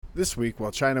This week,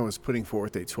 while China was putting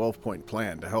forth a 12-point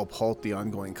plan to help halt the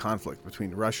ongoing conflict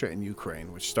between Russia and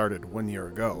Ukraine, which started 1 year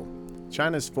ago,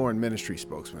 China's foreign ministry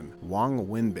spokesman, Wang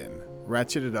Wenbin,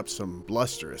 ratcheted up some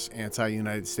blusterous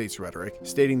anti-United States rhetoric,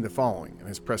 stating the following in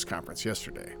his press conference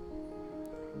yesterday.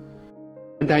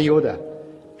 担忧的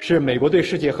是美国对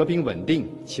世界和平稳定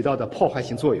起到的破坏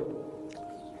性作用。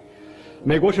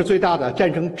美国是最大的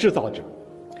战争制造者。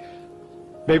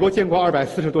美国建国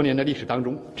240多年的历史当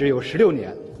中，只有16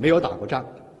年没有打过仗。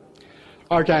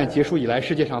二战结束以来，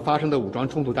世界上发生的武装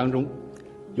冲突当中，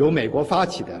由美国发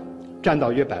起的占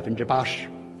到约80%。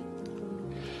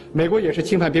美国也是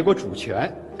侵犯别国主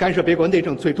权、干涉别国内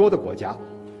政最多的国家。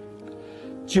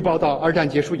据报道，二战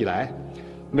结束以来，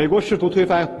美国试图推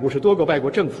翻50多个外国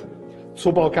政府，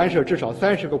粗暴干涉至少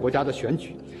30个国家的选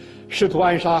举，试图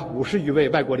暗杀50余位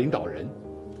外国领导人。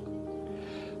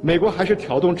美国还是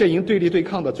挑动阵营对立对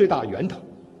抗的最大源头。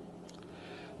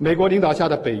美国领导下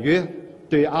的北约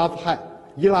对阿富汗、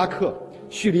伊拉克、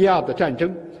叙利亚的战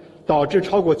争，导致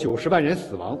超过90万人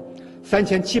死亡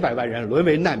，3700万人沦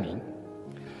为难民。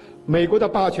美国的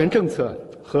霸权政策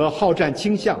和好战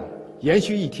倾向延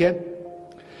续一天，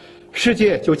世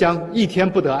界就将一天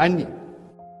不得安宁。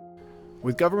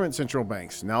With government central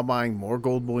banks now buying more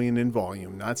gold bullion in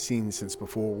volume not seen since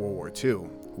before World War II,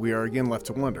 we are again left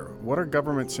to wonder, what are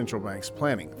government central banks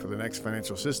planning for the next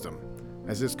financial system,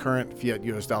 as this current fiat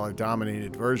US dollar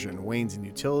dominated version wanes in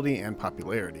utility and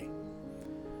popularity?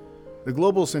 The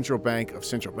Global Central Bank of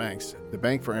Central Banks, the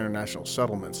Bank for International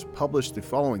Settlements, published the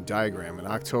following diagram in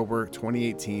October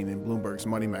 2018 in Bloomberg's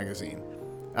Money magazine,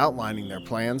 outlining their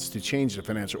plans to change the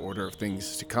financial order of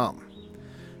things to come.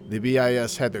 The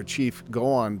BIS had their chief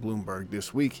go on Bloomberg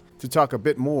this week to talk a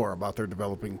bit more about their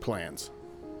developing plans.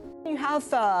 You have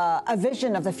a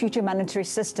vision of the future monetary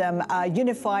system, a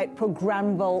unified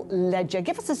programmable ledger.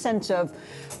 Give us a sense of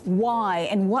why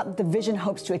and what the vision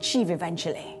hopes to achieve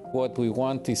eventually. What we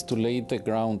want is to lay the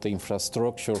ground, the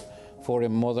infrastructure for a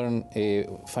modern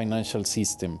financial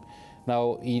system.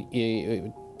 Now,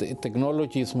 the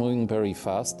technology is moving very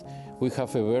fast. We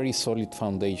have a very solid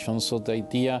foundation, so the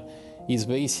idea is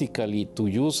basically to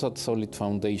use that solid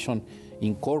foundation,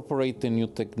 incorporate the new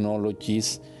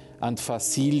technologies, and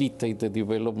facilitate the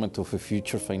development of a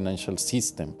future financial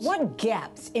system. What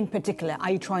gaps in particular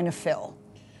are you trying to fill?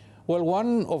 Well,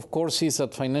 one, of course, is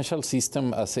that financial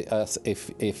system, as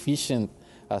efficient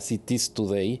as it is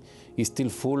today, is still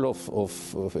full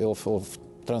of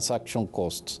transaction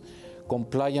costs,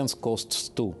 compliance costs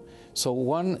too. So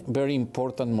one very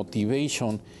important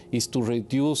motivation is to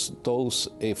reduce those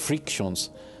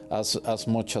frictions as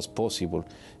much as possible.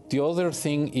 The other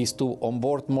thing is to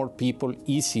onboard more people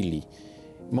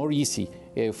more easy.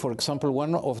 For example,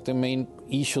 one of the main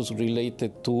issues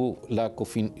related to lack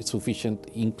of sufficient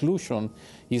inclusion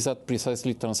is that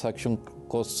precisely transaction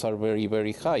costs are very,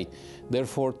 very high.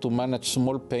 Therefore, to manage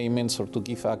small payments or to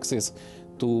give access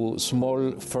to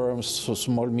small firms, so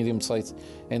small, medium-sized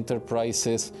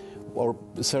enterprises, or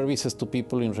services to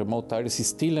people in remote areas is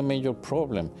still a major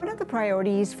problem. One of the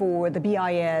priorities for the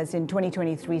BIS in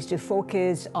 2023 is to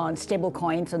focus on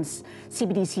stablecoins, on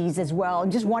CBDCs as well.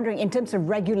 I'm just wondering, in terms of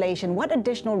regulation, what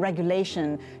additional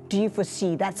regulation do you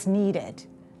foresee that's needed?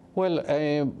 Well,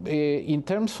 in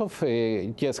terms of,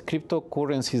 yes,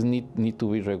 cryptocurrencies need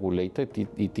to be regulated.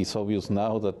 It is obvious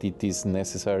now that it is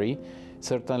necessary.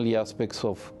 Certainly aspects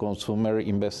of consumer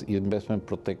investment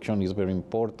protection is very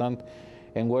important.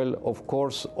 And well, of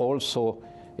course, also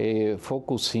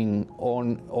focusing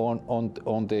on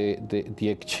the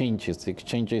exchanges. The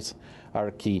exchanges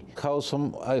are key. How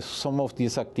some of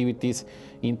these activities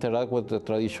interact with the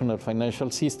traditional financial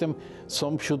system.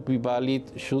 Some should be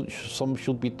valid, some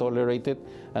should be tolerated,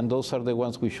 and those are the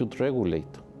ones we should regulate.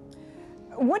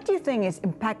 What do you think is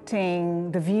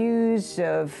impacting the views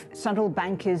of central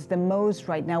bankers the most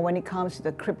right now when it comes to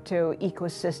the crypto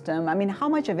ecosystem? I mean, how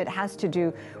much of it has to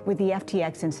do with the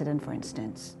FTX incident, for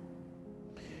instance?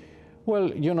 Well,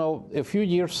 you know, a few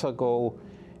years ago,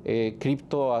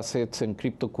 crypto assets and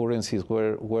cryptocurrencies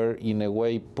were in a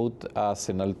way put as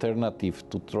an alternative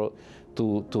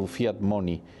to fiat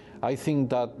money. I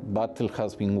think that battle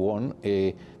has been won.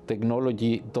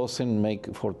 Technology doesn't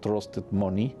make for trusted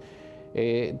money.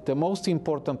 The most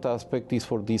important aspect is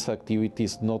for these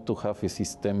activities not to have a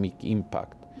systemic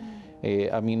impact.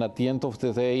 I mean, at the end of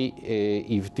the day,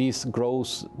 if this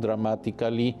grows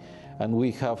dramatically and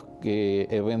we have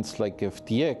events like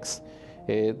FTX,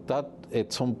 that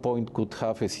at some point could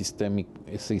have a systemic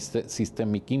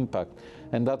impact.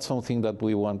 And that's something that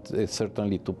we want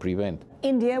certainly to prevent.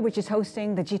 India, which is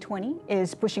hosting the G20,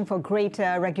 is pushing for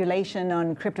greater regulation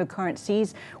on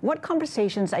cryptocurrencies. What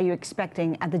conversations are you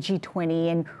expecting at the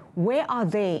G20, and where are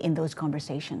they in those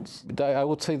conversations? I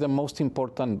would say the most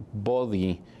important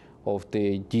body of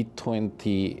the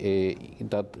G20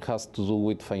 that has to do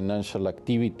with financial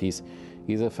activities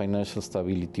is the Financial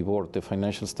Stability Board. The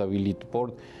Financial Stability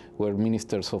Board, where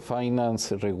ministers of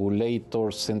finance,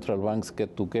 regulators, central banks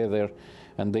get together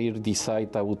and they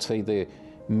decide, I would say, the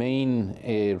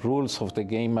main rules of the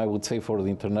game, I would say, for the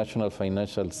international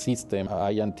financial system.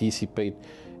 I anticipate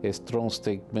a strong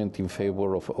statement in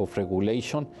favor of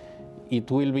regulation.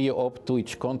 It will be up to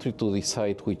each country to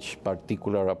decide which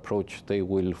particular approach they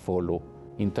will follow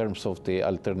in terms of the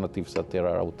alternatives that there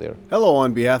are out there. Hello,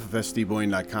 on behalf of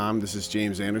SDBullion.com, this is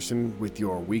James Anderson with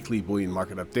your weekly bullion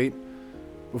market update.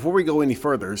 Before we go any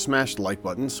further, smash the like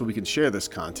button so we can share this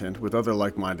content with other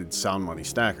like-minded sound money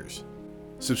stackers.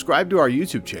 Subscribe to our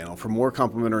YouTube channel for more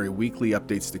complimentary weekly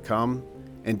updates to come,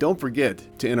 and don't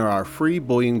forget to enter our free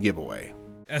bullion giveaway.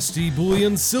 SD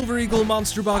Bullion's Silver Eagle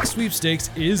Monster Box Sweepstakes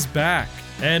is back,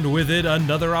 and with it,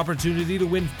 another opportunity to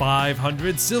win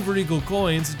 500 Silver Eagle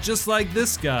coins just like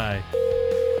this guy.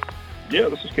 Yeah,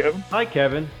 this is Kevin. Hi,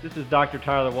 Kevin. This is Dr.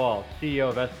 Tyler Wall, CEO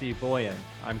of SD Bullion.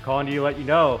 I'm calling you to let you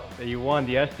know that you won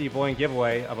the SD Bullion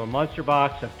giveaway of a monster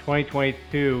box of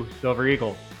 2022 Silver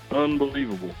Eagles.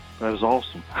 Unbelievable. That is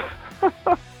awesome.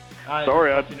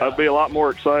 Sorry, I'd be a lot more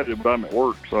excited, but I'm at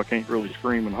work, so I can't really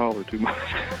scream and holler too much.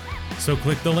 So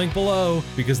click the link below,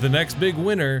 because the next big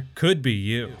winner could be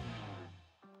you.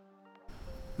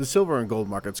 The silver and gold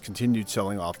markets continued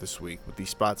selling off this week, with the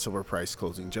spot silver price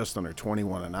closing just under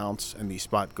 $21 an ounce and the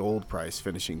spot gold price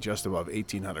finishing just above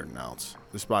 $1,800 an ounce.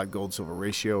 The spot gold-silver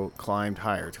ratio climbed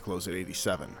higher to close at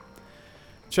 87.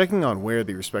 Checking on where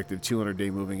the respective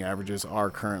 200-day moving averages are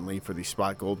currently for the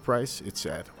spot gold price, it's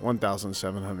at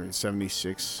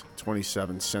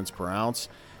 $1,776.27 cents per ounce,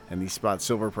 and the spot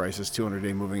silver price's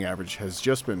 200-day moving average has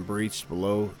just been breached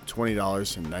below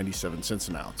 $20.97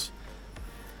 an ounce.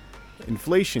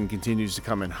 Inflation continues to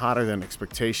come in hotter than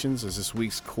expectations as this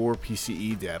week's core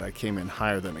PCE data came in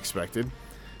higher than expected.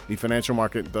 The financial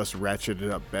market thus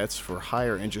ratcheted up bets for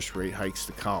higher interest rate hikes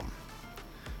to come.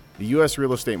 The U.S.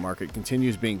 real estate market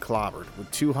continues being clobbered,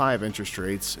 with too high of interest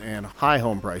rates and high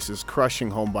home prices crushing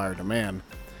home buyer demand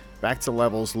back to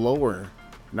levels lower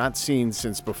not seen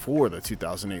since before the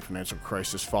 2008 financial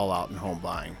crisis fallout in home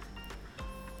buying.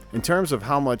 In terms of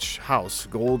how much house,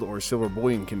 gold, or silver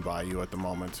bullion can buy you at the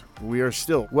moment, we are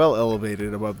still well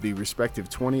elevated above the respective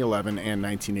 2011 and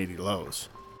 1980 lows.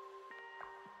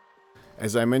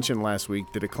 As I mentioned last week,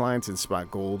 the declines in spot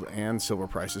gold and silver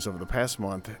prices over the past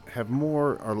month have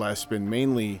more or less been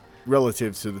mainly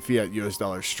relative to the fiat US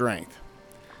dollar strength.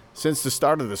 Since the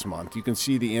start of this month, you can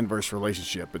see the inverse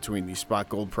relationship between the spot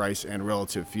gold price and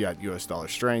relative fiat US dollar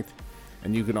strength,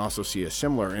 and you can also see a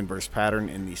similar inverse pattern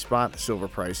in the spot silver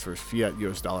price for fiat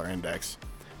US dollar index.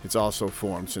 It's also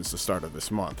formed since the start of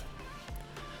this month.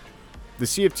 The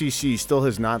CFTC still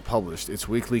has not published its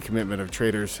weekly commitment of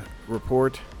traders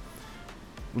report,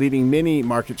 leading many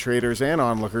market traders and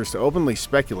onlookers to openly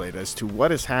speculate as to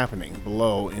what is happening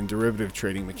below in derivative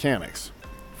trading mechanics.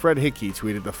 Fred Hickey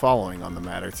tweeted the following on the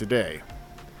matter today.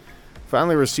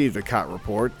 Finally received the COT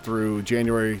report through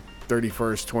January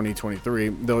 31st, 2023,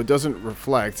 though it doesn't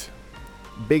reflect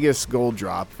biggest gold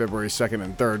drop February 2nd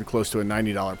and 3rd, close to a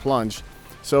 $90 plunge,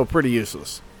 so pretty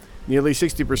useless. Nearly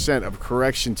 60% of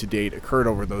correction to date occurred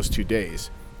over those 2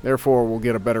 days. Therefore, we'll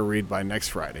get a better read by next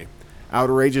Friday.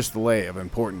 Outrageous delay of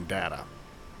important data.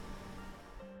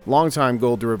 Longtime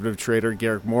gold derivative trader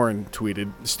Garrick Morin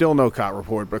tweeted, still no COT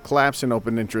report, but collapse in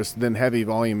open interest, then heavy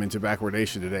volume into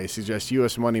backwardation today suggests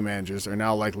U.S. money managers are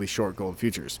now likely short gold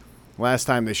futures. Last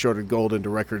time they shorted gold into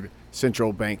record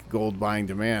central bank gold buying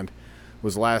demand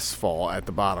was last fall at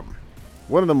the bottom.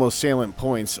 One of the most salient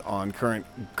points on current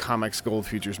COMEX gold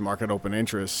futures market open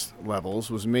interest levels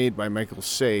was made by Michael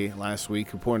Say last week,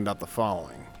 who pointed out the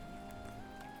following.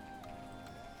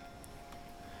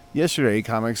 Yesterday,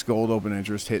 COMEX gold open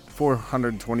interest hit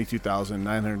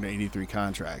 422,983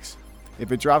 contracts.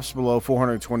 If it drops below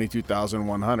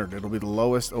 422,100, it'll be the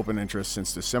lowest open interest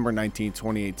since December 19,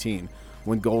 2018,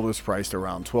 when gold was priced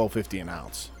around $12.50 an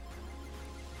ounce.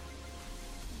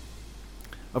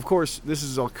 Of course, this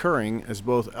is occurring as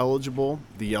both eligible,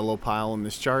 the yellow pile in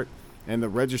this chart, and the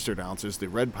registered ounces, the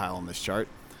red pile in this chart,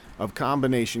 of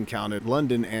combination counted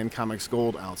London and COMEX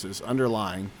gold ounces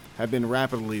underlying have been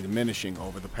rapidly diminishing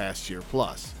over the past year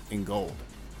plus in gold.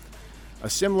 A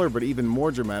similar but even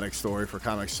more dramatic story for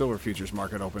COMEX silver futures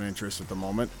market open interest at the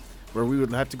moment, where we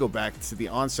would have to go back to the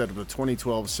onset of the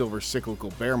 2012 silver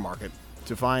cyclical bear market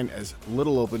to find as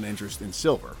little open interest in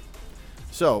silver.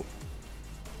 So,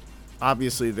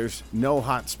 obviously there's no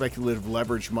hot speculative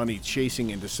leverage money chasing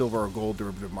into silver or gold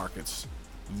derivative markets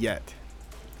yet.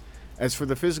 As for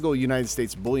the physical United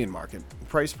States bullion market,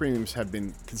 price premiums have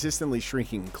been consistently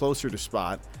shrinking closer to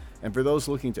spot, and for those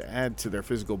looking to add to their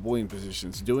physical bullion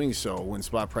positions, doing so when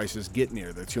spot prices get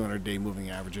near the 200-day moving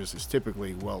averages is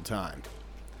typically well-timed.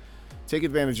 Take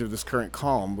advantage of this current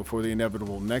calm before the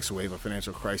inevitable next wave of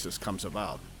financial crisis comes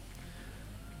about.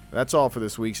 That's all for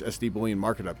this week's SD Bullion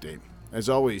Market Update. As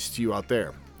always, to you out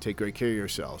there, take great care of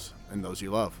yourselves and those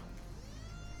you love.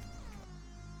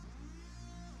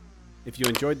 If you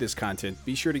enjoyed this content,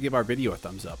 be sure to give our video a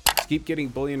thumbs up. To keep getting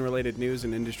bullion-related news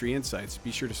and industry insights,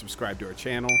 be sure to subscribe to our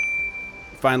channel.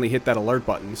 Finally, hit that alert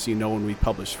button so you know when we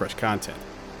publish fresh content.